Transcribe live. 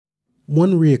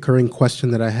One reoccurring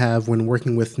question that I have when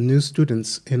working with new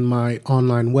students in my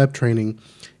online web training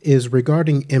is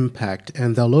regarding impact,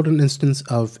 and they'll load an instance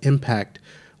of impact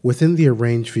within the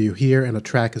arrange view here and a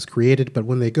track is created, but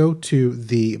when they go to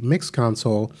the mix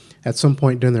console at some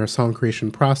point during their song creation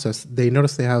process, they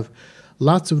notice they have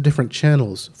lots of different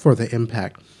channels for the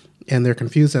impact, and they're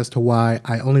confused as to why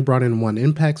I only brought in one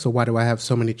impact, so why do I have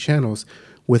so many channels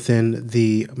within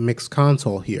the mix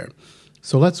console here?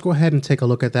 So let's go ahead and take a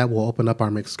look at that. We'll open up our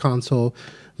mix console.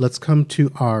 Let's come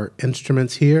to our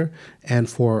instruments here, and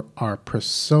for our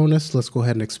PreSonus, let's go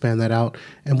ahead and expand that out,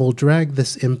 and we'll drag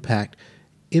this impact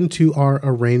into our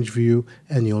arrange view,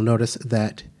 and you'll notice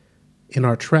that in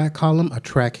our track column, a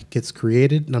track gets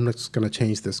created, and I'm just going to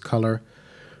change this color.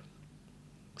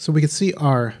 So we can see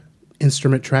our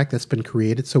instrument track that's been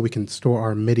created, so we can store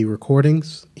our MIDI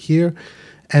recordings here.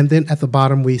 And then at the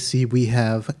bottom, we see we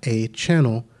have a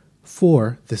channel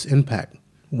for this impact,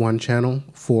 one channel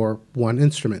for one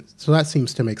instrument. So that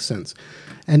seems to make sense.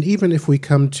 And even if we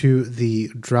come to the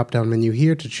drop-down menu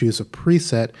here to choose a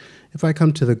preset, if I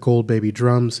come to the Gold Baby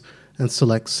drums and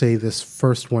select, say, this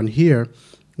first one here,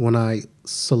 when I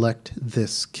select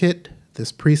this kit,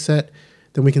 this preset,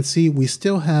 then we can see we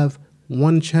still have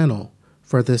one channel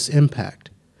for this impact.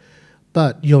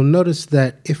 But you'll notice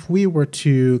that if we were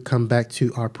to come back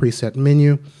to our preset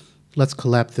menu, let's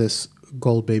collapse this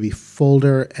Gold Baby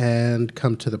folder and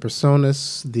come to the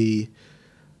PreSonus, the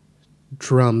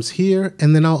drums here,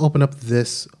 and then I'll open up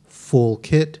this full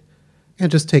kit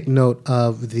and just take note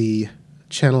of the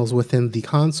channels within the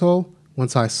console.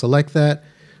 Once I select that,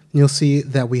 you'll see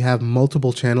that we have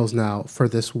multiple channels now for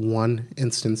this one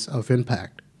instance of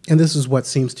impact. And this is what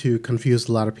seems to confuse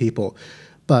a lot of people.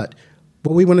 But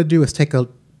what we want to do is take a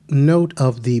note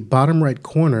of the bottom right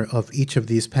corner of each of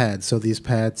these pads. So these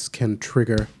pads can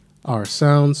trigger our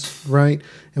sounds, right?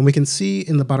 And we can see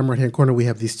in the bottom right hand corner we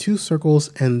have these two circles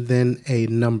and then a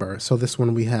number. So this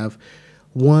one we have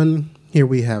 1, here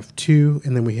we have 2,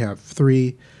 and then we have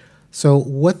 3. So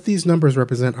what these numbers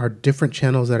represent are different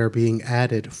channels that are being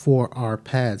added for our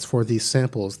pads, for these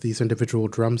samples, these individual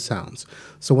drum sounds.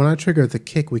 So when I trigger the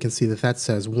kick, we can see that that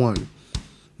says 1.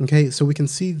 Okay, so we can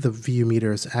see the VU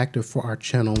meter is active for our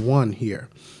channel 1 here.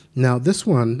 Now this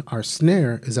one, our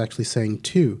snare, is actually saying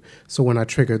 2. So when I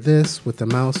trigger this with the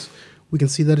mouse, we can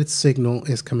see that its signal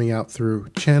is coming out through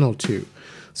channel 2.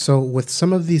 So with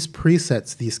some of these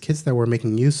presets, these kits that we're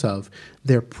making use of,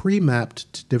 they're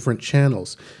pre-mapped to different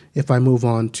channels. If I move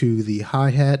on to the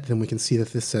hi-hat, then we can see that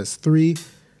this says 3.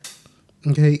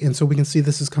 Okay, and so we can see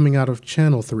this is coming out of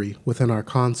channel 3 within our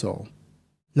console.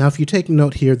 Now if you take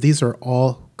note here, these are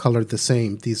all colored the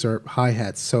same. These are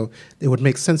hi-hats, so it would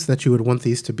make sense that you would want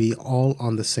these to be all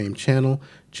on the same channel,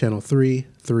 channel 3,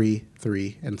 3,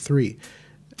 3, and 3,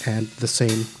 and the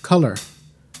same color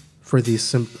for these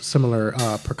similar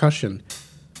percussion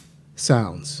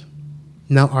sounds.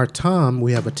 Now our tom,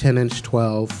 we have a 10-inch,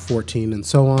 12, 14, and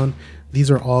so on. These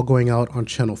are all going out on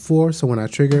channel 4, so when I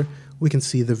trigger, we can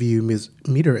see the VU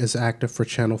meter is active for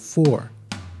channel 4.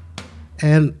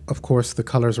 And of course the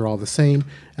colors are all the same.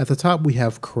 At the top we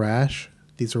have crash.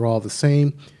 These are all the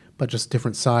same, but just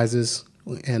different sizes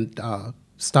and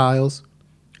styles.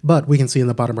 But we can see in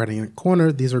the bottom right hand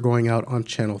corner, these are going out on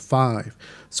channel 5.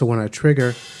 So when I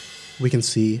trigger, we can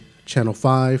see channel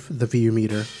 5, the VU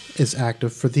meter, is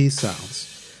active for these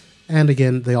sounds. And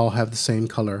again, they all have the same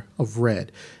color of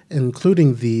red,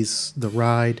 including these, the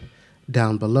ride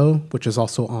down below, which is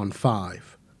also on 5.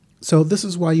 So this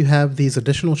is why you have these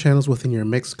additional channels within your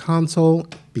mix console,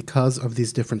 because of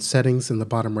these different settings in the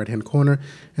bottom right hand corner,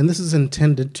 and this is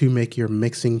intended to make your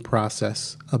mixing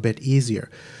process a bit easier.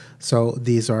 So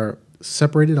these are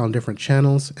separated on different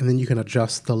channels, and then you can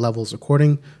adjust the levels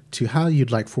according to how you'd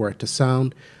like for it to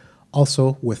sound.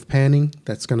 Also with panning,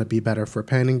 that's going to be better for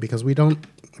panning because we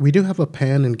do have a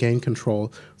pan and gain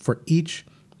control for each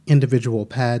individual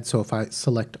pad. So if I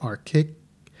select our kick,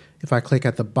 if I click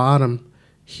at the bottom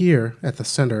here at the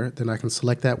center, then I can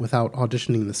select that without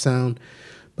auditioning the sound.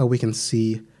 But we can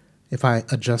see if I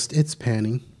adjust its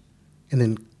panning, and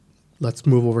then let's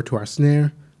move over to our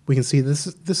snare, we can see this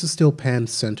is still pan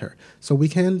center. So we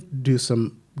can do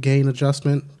some gain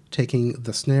adjustment, taking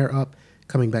the snare up,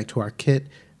 coming back to our kit.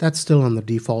 That's still on the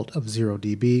default of 0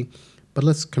 dB, but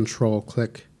let's control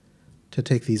click to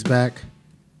take these back.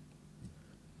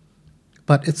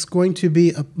 But it's going to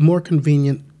be more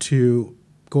convenient to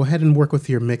go ahead and work with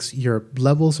your mix, your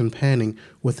levels and panning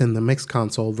within the mix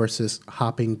console versus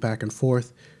hopping back and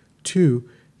forth to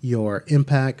your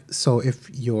impact. So if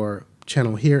your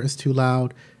channel here is too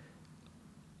loud,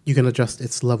 you can adjust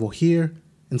its level here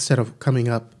instead of coming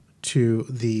up to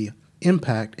the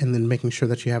impact and then making sure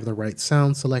that you have the right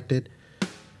sound selected.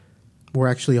 We're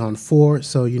actually on 4,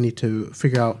 so you need to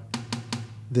figure out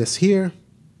this here.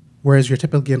 Whereas you're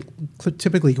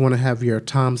typically you want to have your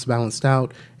toms balanced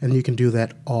out, and you can do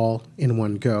that all in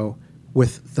one go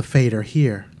with the fader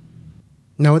here.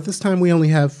 Now at this time we only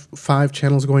have 5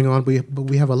 channels going on, but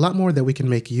we have a lot more that we can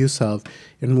make use of.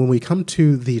 And when we come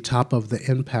to the top of the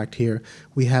impact here,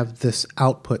 we have this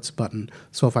outputs button.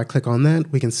 So if I click on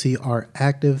that, we can see our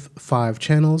active 5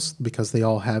 channels because they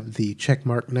all have the check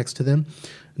mark next to them.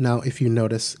 Now if you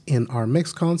notice in our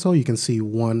mix console, you can see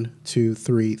 1, 2,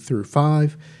 3 through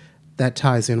 5. That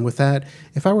ties in with that.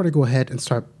 If I were to go ahead and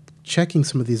start checking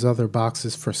some of these other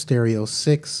boxes for stereo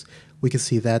 6, we can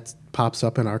see that pops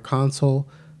up in our console.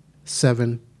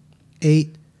 7,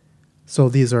 8. So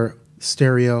these are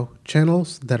stereo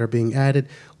channels that are being added.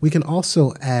 We can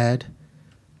also add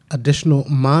additional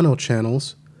mono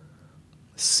channels,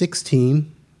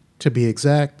 16 to be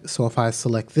exact. So if I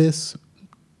select this,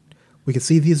 we can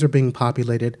see these are being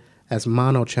populated as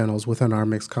mono channels within our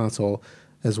mix console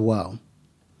as well.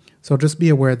 So just be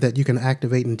aware that you can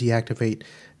activate and deactivate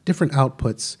different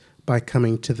outputs by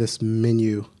coming to this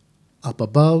menu up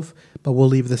above, but we'll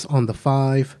leave this on the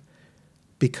 5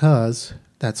 because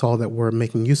that's all that we're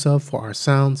making use of for our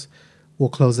sounds. We'll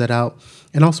close that out.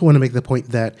 And also want to make the point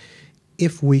that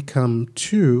if we come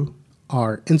to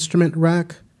our instrument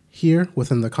rack here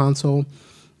within the console,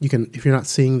 you can, if you're not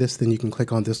seeing this, then you can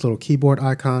click on this little keyboard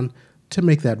icon to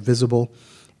make that visible.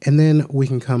 And then we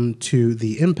can come to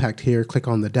the impact here, click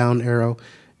on the down arrow,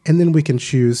 and then we can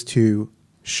choose to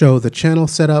show the channel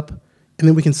setup. And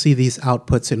then we can see these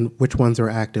outputs and which ones are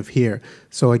active here.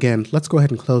 So again, let's go ahead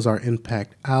and close our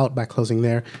impact out by closing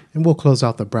there, and we'll close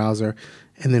out the browser.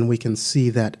 And then we can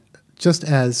see that just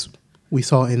as we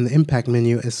saw in the impact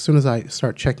menu, as soon as I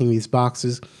start checking these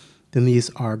boxes, then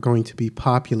these are going to be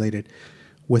populated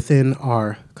within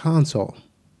our console.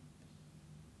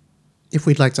 If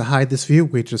we'd like to hide this view,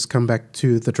 we just come back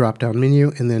to the drop-down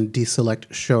menu and then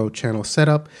deselect Show Channel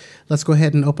Setup. Let's go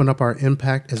ahead and open up our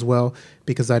impact as well,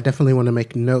 because I definitely want to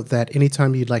make note that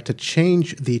anytime you'd like to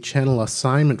change the channel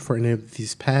assignment for any of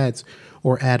these pads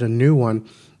or add a new one,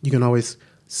 you can always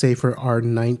say for our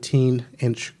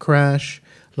 19-inch crash,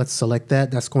 let's select that.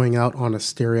 That's going out on a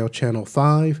stereo channel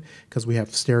 5 because we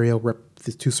have stereo,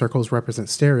 the 2 circles represent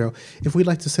stereo. If we'd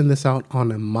like to send this out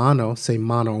on a mono, say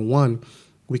mono 1,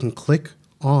 we can click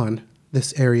on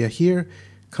this area here,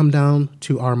 come down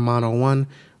to our mono 1.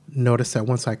 Notice that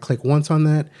once I click once on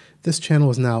that, this channel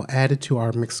is now added to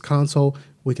our mix console.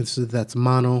 We can see that's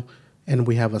mono, and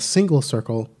we have a single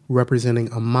circle representing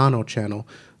a mono channel.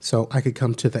 So I could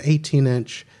come to the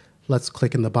 18-inch. Let's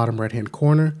click in the bottom right-hand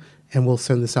corner, and we'll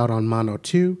send this out on mono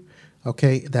 2.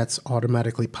 Okay, that's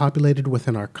automatically populated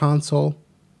within our console.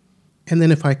 And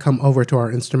then if I come over to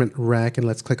our instrument rack and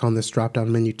let's click on this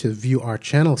drop-down menu to view our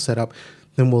channel setup,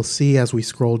 then we'll see as we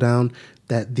scroll down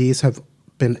that these have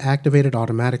been activated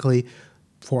automatically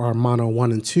for our mono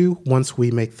 1 and 2 once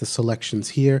we make the selections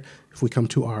here. If we come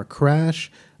to our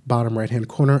crash, bottom right-hand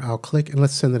corner, I'll click and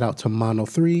let's send it out to mono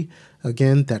 3.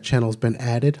 Again, that channel's been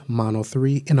added, mono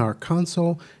 3, in our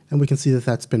console, and we can see that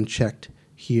that's been checked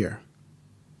here.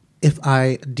 If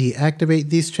I deactivate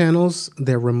these channels,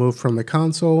 they're removed from the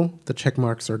console, the check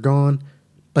marks are gone,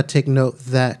 but take note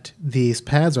that these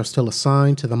pads are still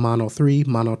assigned to the mono 3,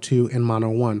 mono 2, and mono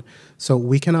 1, so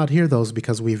we cannot hear those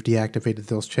because we've deactivated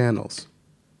those channels.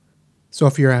 So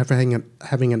if you're having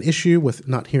an issue with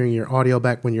not hearing your audio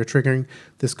back when you're triggering,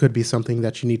 this could be something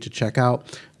that you need to check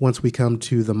out. Once we come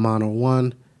to the mono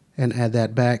 1 and add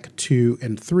that back, 2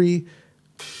 and 3,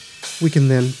 we can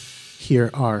then hear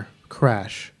our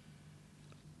crash.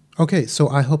 Okay, so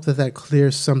I hope that that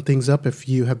clears some things up if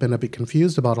you have been a bit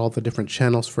confused about all the different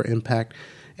channels for impact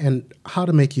and how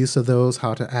to make use of those,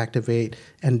 how to activate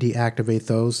and deactivate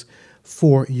those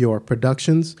for your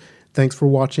productions. Thanks for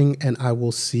watching, and I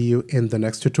will see you in the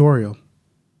next tutorial.